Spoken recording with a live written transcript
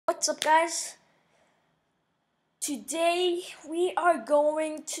What's up, guys? Today we are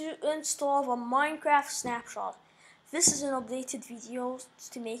going to install a Minecraft snapshot. This is an updated video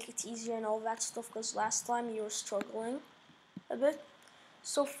to make it easier and all that stuff, because last time you were struggling a bit.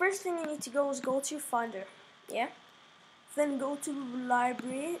 So first thing you need to go is go to Finder, yeah? Then go to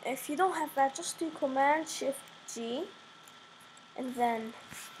Library. If you don't have that, just do Command Shift G and then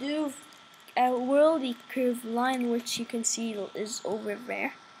do a worldy curved line, which you can see is over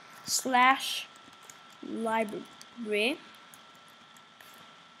there, slash library.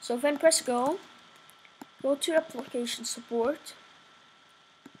 So then press go to application support,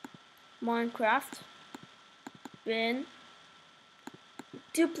 Minecraft, then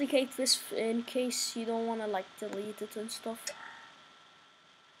duplicate this in case you don't want to like delete it and stuff.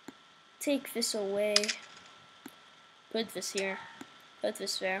 Take this away, put this here, put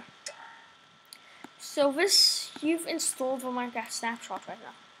this there. So this, you've installed the Minecraft snapshot right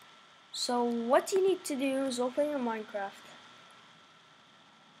now. So what you need to do is open your Minecraft.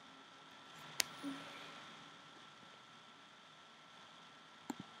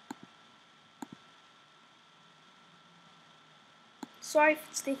 Sorry if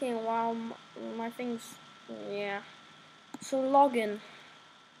it's taking a while, my things, yeah. So login.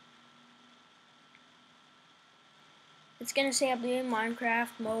 It's gonna say I'm doing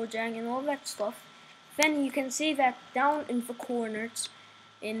Minecraft, Mojang and all that stuff. Then you can see that down in the corners,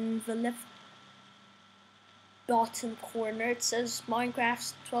 in the left bottom corner, it says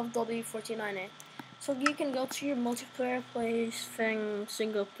Minecraft 12W49A. So you can go to your multiplayer place thing,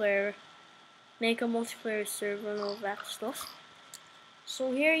 single player, make a multiplayer server and all that stuff.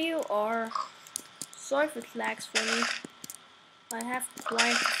 So here you are. Sorry if it lags for me. I have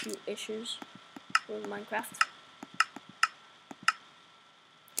quite a few issues with Minecraft.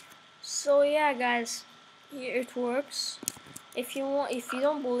 So yeah, guys, here it works. If you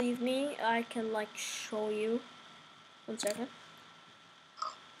don't believe me, I can like show you. 1 second.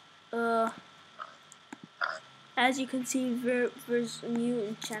 As you can see, there's new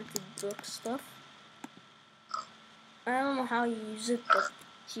enchanted book stuff. I don't know how you use it, but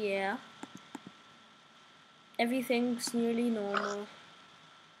yeah, everything's nearly normal.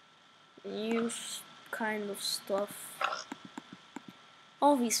 New kind of stuff.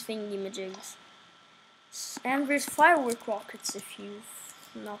 All these thingy-majigs. And there's firework rockets if you've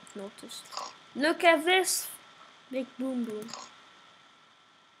not noticed. Look at this! Big boom boom.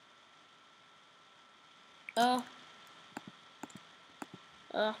 I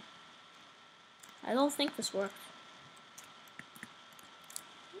don't think this worked.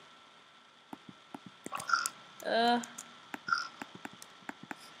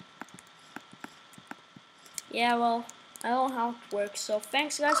 Yeah, well, I don't know how it works. So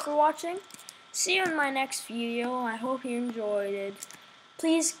thanks guys for watching. See you in my next video. I hope you enjoyed it.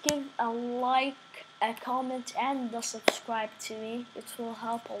 Please give a like, a comment, and a subscribe to me. It will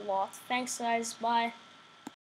help a lot. Thanks guys. Bye.